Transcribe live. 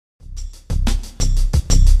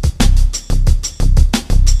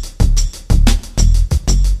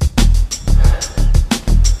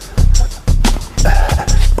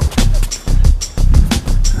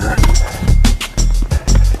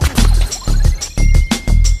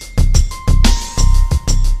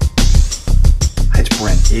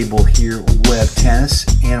Abel here, Web Tennis,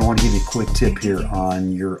 and I want to give you a quick tip here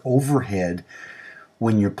on your overhead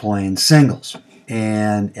when you're playing singles.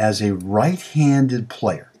 And as a right-handed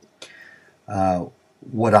player,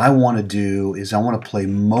 what I want to do is I want to play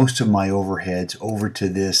most of my overheads over to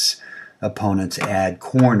this opponent's ad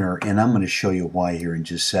corner, and I'm going to show you why here in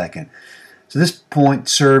just a second. So this point,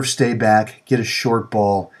 serve, stay back, get a short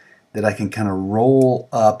ball that I can kind of roll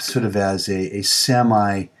up sort of as a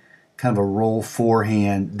semi, kind of a roll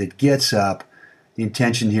forehand that gets up. The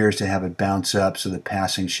intention here is to have it bounce up so the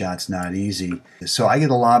passing shot's not easy. So I get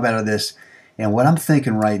a lob out of this, and what I'm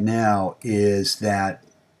thinking right now is that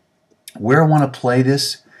where I want to play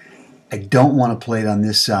this, I don't want to play it on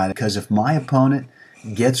this side, because if my opponent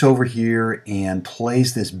gets over here and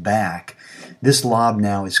plays this back, this lob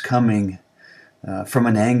now is coming from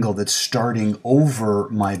an angle that's starting over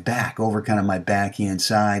my back, over kind of my backhand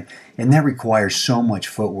side, and that requires so much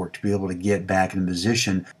footwork to be able to get back in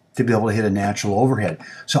position to be able to hit a natural overhead.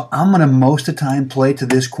 So I'm going to most of the time play to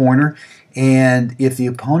this corner, and if the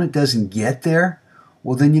opponent doesn't get there,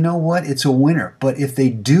 well then you know what, it's a winner. But if they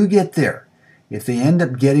do get there, if they end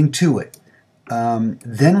up getting to it,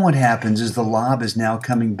 then what happens is the lob is now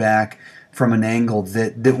coming back from an angle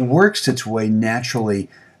that works its way naturally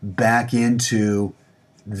back into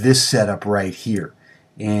this setup right here,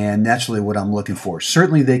 and that's really what I'm looking for.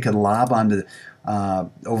 Certainly they could lob onto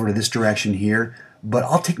over to this direction here, but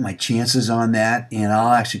I'll take my chances on that, and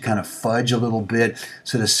I'll actually kind of fudge a little bit,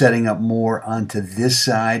 sort of setting up more onto this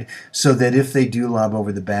side, so that if they do lob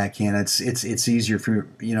over the backhand, it's easier for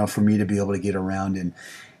for me to be able to get around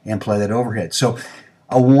and play that overhead. So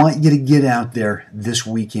I want you to get out there this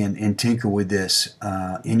weekend and tinker with this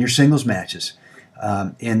in your singles matches.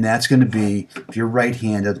 And that's going to be, if you're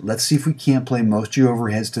right-handed, let's see if we can't play most of your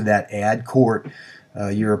overheads to that ad court,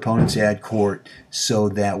 your opponent's ad court, so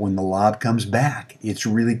that when the lob comes back, it's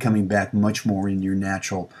really coming back much more in your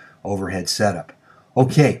natural overhead setup.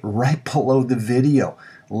 Okay, right below the video,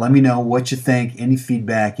 let me know what you think, any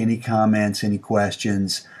feedback, any comments, any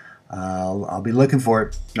questions. I'll be looking for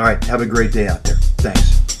it. All right, have a great day out there.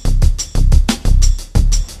 Thanks.